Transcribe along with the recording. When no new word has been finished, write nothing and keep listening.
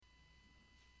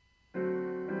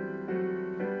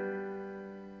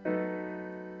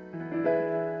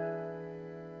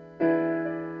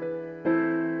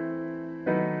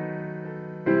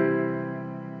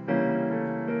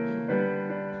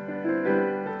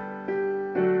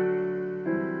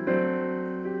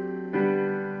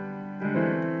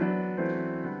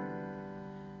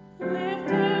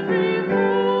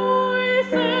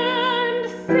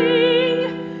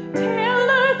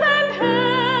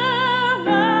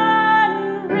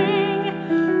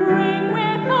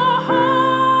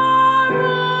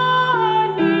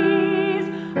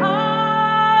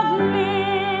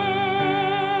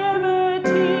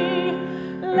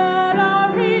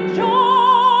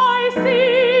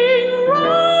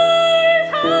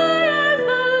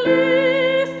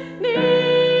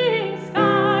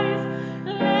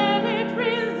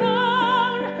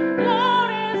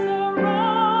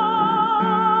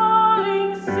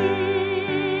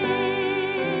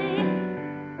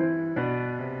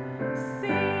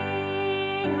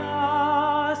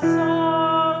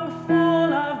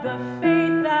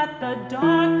the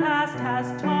dark past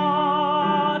has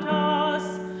taught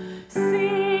us.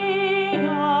 Sing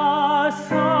a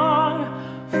song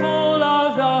full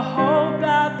of the hope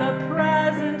that the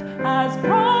present has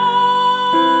brought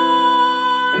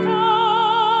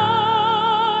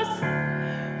us,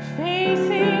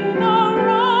 facing the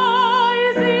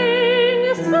rising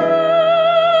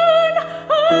sun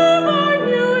of our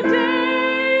new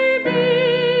day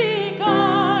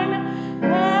begun.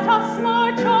 Let us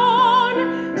march on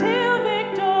till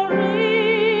victory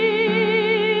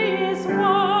is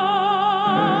won.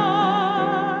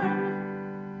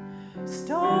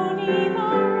 Stony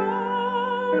the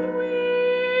road we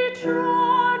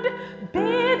trod,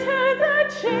 bitter the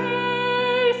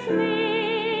chastening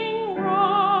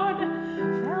rod,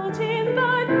 felt in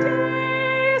the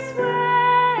days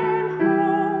when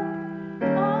hope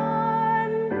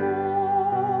unborn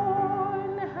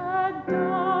had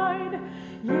died,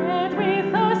 yet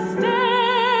with a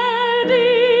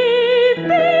steady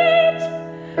beat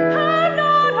have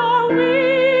not our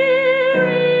weary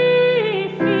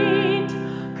feet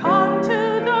come to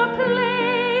the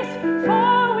place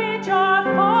for which our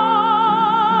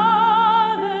fathers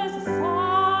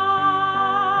sighed.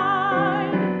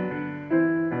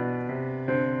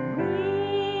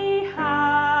 We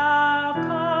have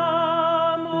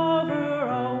come over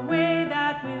a way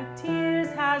that with tears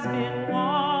has been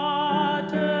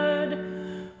watered.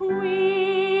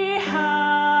 We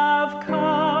have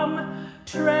come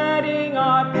treading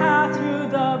our path through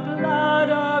the blood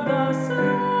of the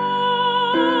slaughtered.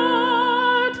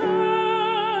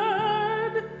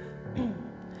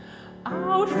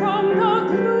 Out from the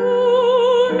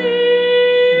gloomy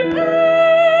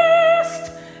past,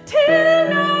 till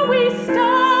now we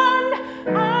stand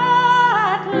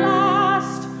at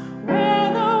last, where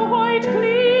the white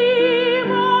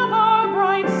gleam of our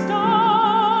bright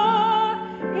star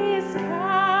is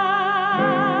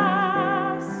cast.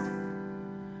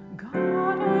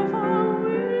 God of our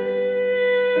wearies,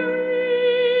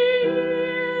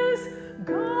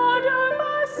 God of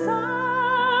our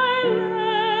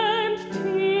silent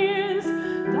tears,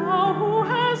 thou who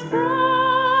hast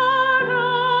brought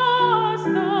us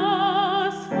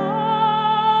thus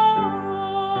far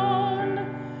on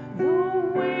the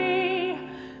way,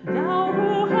 thou who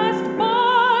hast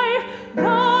by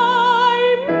thy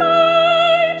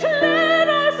might led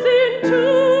us into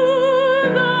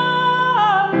the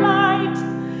light,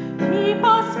 keep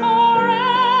us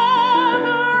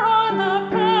forever on the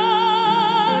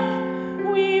path,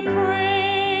 we pray,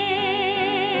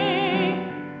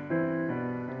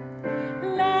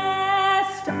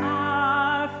 lest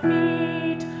our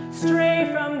feet stray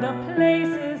from the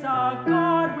places, our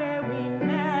God, where we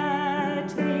met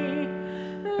thee,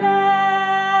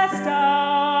 lest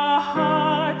our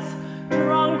hearts,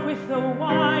 drunk with the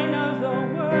wine of the